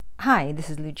Hi, this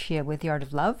is Lucia with The Art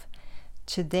of Love.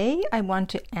 Today I want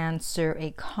to answer a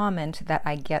comment that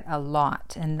I get a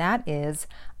lot, and that is,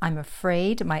 I'm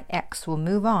afraid my ex will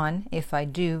move on if I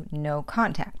do no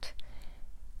contact.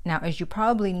 Now, as you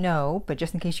probably know, but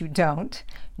just in case you don't,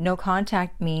 no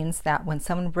contact means that when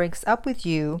someone breaks up with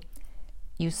you,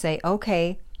 you say,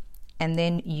 okay, and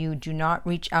then you do not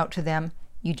reach out to them,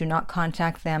 you do not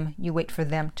contact them, you wait for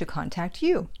them to contact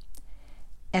you.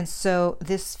 And so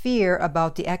this fear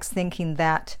about the ex thinking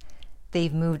that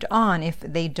they've moved on if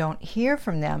they don't hear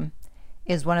from them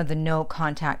is one of the no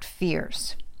contact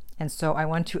fears. And so I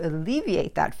want to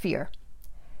alleviate that fear.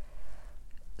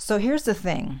 So here's the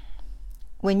thing.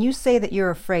 When you say that you're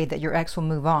afraid that your ex will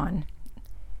move on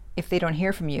if they don't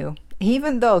hear from you,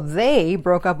 even though they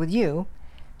broke up with you,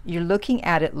 you're looking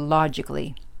at it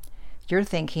logically. You're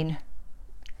thinking,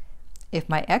 if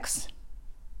my ex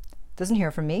doesn't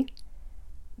hear from me,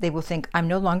 they will think I'm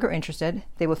no longer interested,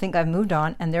 they will think I've moved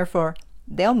on, and therefore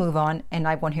they'll move on and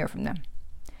I won't hear from them.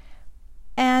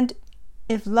 And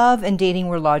if love and dating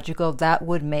were logical, that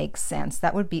would make sense.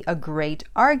 That would be a great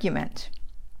argument.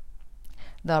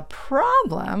 The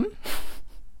problem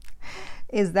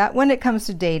is that when it comes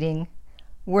to dating,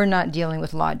 we're not dealing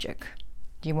with logic.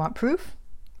 Do you want proof?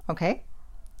 Okay.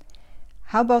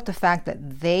 How about the fact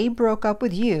that they broke up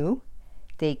with you,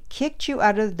 they kicked you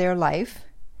out of their life,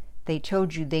 they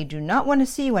told you they do not want to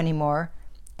see you anymore,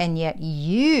 and yet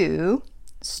you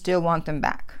still want them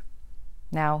back.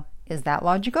 Now, is that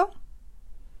logical?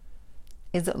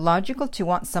 Is it logical to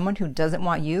want someone who doesn't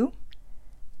want you?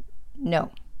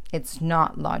 No, it's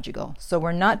not logical. So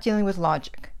we're not dealing with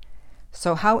logic.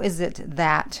 So how is it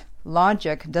that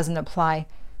logic doesn't apply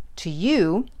to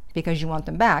you because you want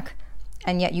them back,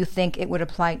 and yet you think it would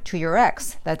apply to your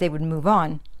ex, that they would move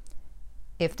on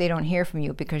if they don't hear from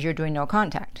you because you're doing no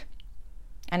contact?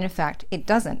 And in fact, it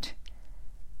doesn't.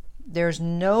 There's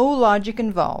no logic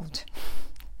involved.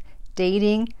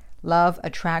 Dating, love,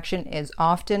 attraction is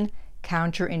often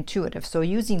counterintuitive. So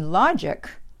using logic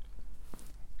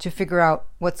to figure out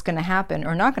what's going to happen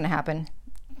or not going to happen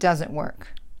doesn't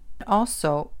work.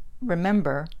 Also,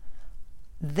 remember,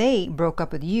 they broke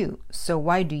up with you. So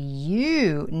why do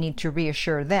you need to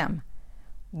reassure them?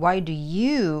 Why do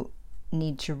you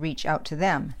need to reach out to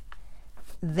them?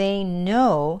 They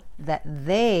know that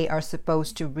they are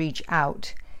supposed to reach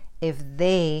out if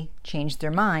they change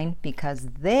their mind because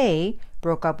they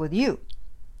broke up with you.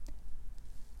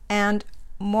 And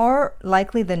more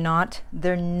likely than not,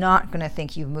 they're not going to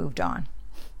think you've moved on.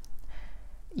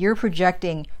 You're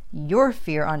projecting your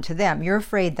fear onto them. You're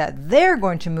afraid that they're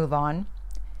going to move on,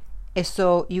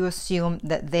 so you assume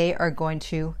that they are going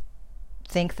to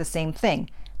think the same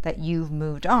thing, that you've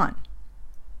moved on.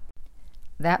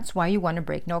 That's why you want to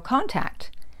break no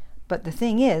contact. But the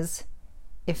thing is,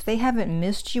 if they haven't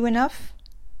missed you enough,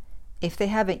 if they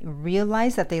haven't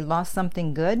realized that they lost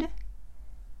something good,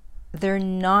 they're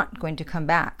not going to come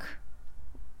back,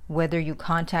 whether you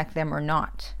contact them or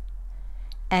not.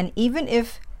 And even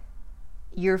if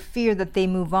your fear that they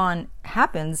move on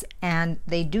happens and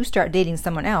they do start dating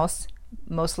someone else,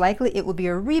 most likely it will be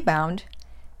a rebound,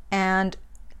 and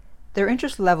their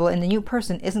interest level in the new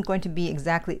person isn't going to be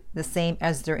exactly the same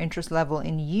as their interest level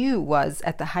in you was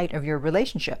at the height of your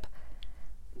relationship.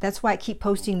 That's why I keep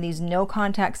posting these no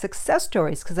contact success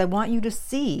stories, because I want you to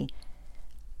see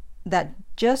that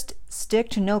just stick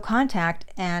to no contact,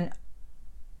 and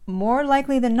more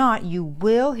likely than not, you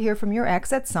will hear from your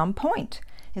ex at some point.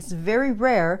 It's very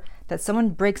rare that someone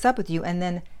breaks up with you and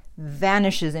then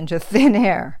vanishes into thin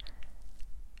air.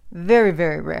 Very,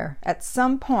 very rare. At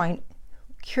some point,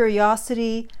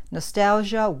 curiosity,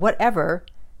 nostalgia, whatever,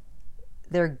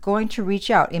 they're going to reach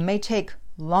out. It may take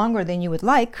longer than you would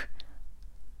like,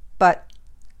 but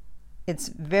it's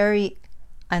very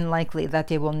unlikely that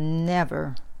they will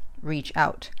never reach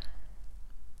out.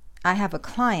 I have a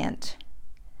client,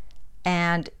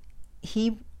 and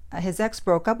his ex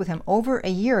broke up with him over a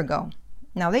year ago.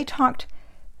 Now, they talked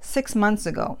 6 months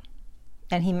ago,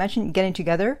 and he mentioned getting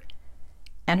together,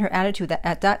 and her attitude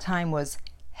at that time was,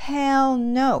 hell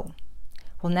no.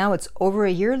 Well, now it's over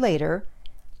a year later,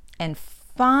 and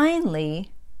finally,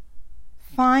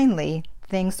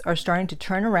 things are starting to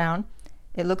turn around.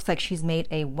 It looks like she's made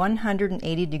a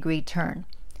 180-degree turn.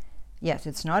 Yes,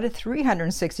 it's not a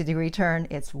 360-degree turn,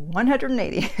 it's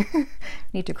 180.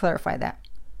 Need to clarify that.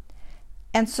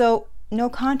 And so, no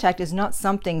contact is not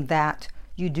something that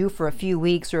you do for a few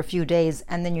weeks or a few days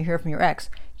and then you hear from your ex.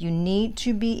 You need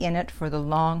to be in it for the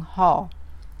long haul.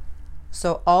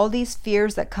 So all these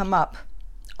fears that come up,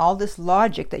 all this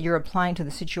logic that you're applying to the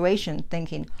situation,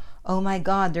 thinking, oh my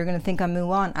God, they're going to think I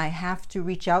move on, I have to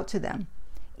reach out to them.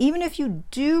 even if you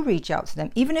do reach out to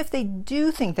them, even if they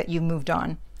do think that you moved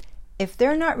on, if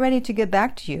they're not ready to get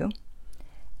back to you,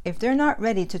 if they're not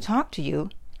ready to talk to you,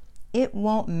 it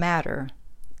won't matter.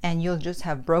 And you'll just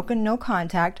have broken no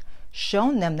contact,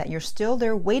 shown them that you're still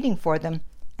there waiting for them,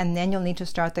 and then you'll need to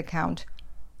start the count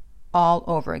all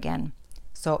over again.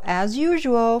 So as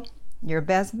usual, your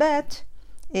best bet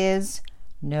is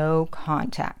no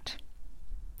contact.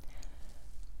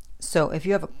 So if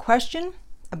you have a question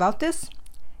about this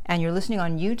and you're listening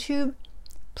on YouTube,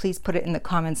 please put it in the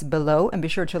comments below and be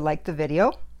sure to like the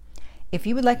video. If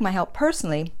you would like my help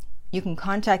personally, you can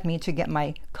contact me to get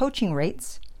my coaching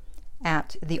rates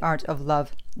at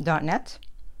theartoflove.net.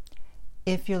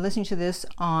 If you're listening to this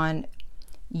on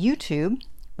YouTube,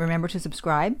 remember to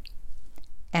subscribe.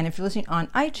 And if you're listening on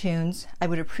iTunes, I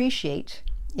would appreciate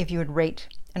if you would rate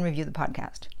and review the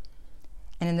podcast.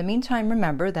 And in the meantime,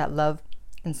 remember that love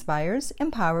inspires,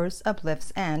 empowers,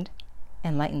 uplifts, and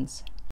enlightens.